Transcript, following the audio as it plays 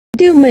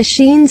We-Do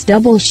Machine's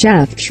double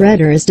shaft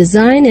shredder is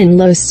designed in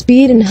low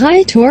speed and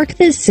high torque,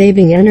 thus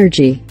saving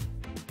energy.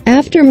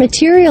 After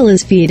material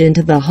is fed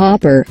into the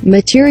hopper,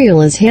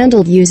 material is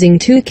handled using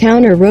two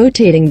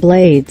counter-rotating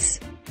blades,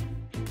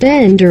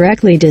 then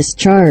directly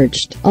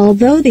discharged.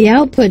 Although the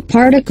output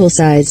particle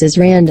size is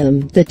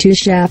random, the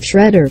two-shaft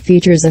shredder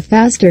features a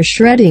faster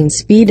shredding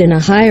speed and a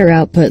higher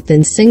output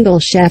than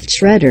single-shaft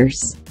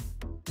shredders.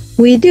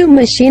 We-Do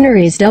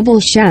Machinery's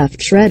double shaft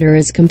shredder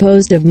is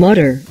composed of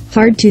motor,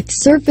 hardtooth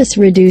surface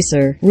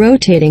reducer,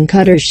 rotating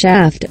cutter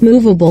shaft,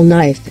 movable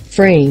knife,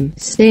 frame,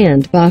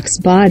 stand, box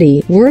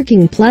body,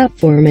 working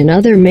platform and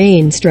other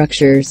main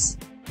structures.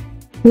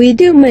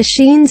 We-Do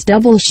Machine's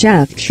double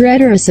shaft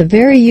shredder is a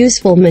very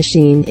useful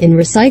machine in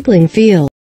recycling field.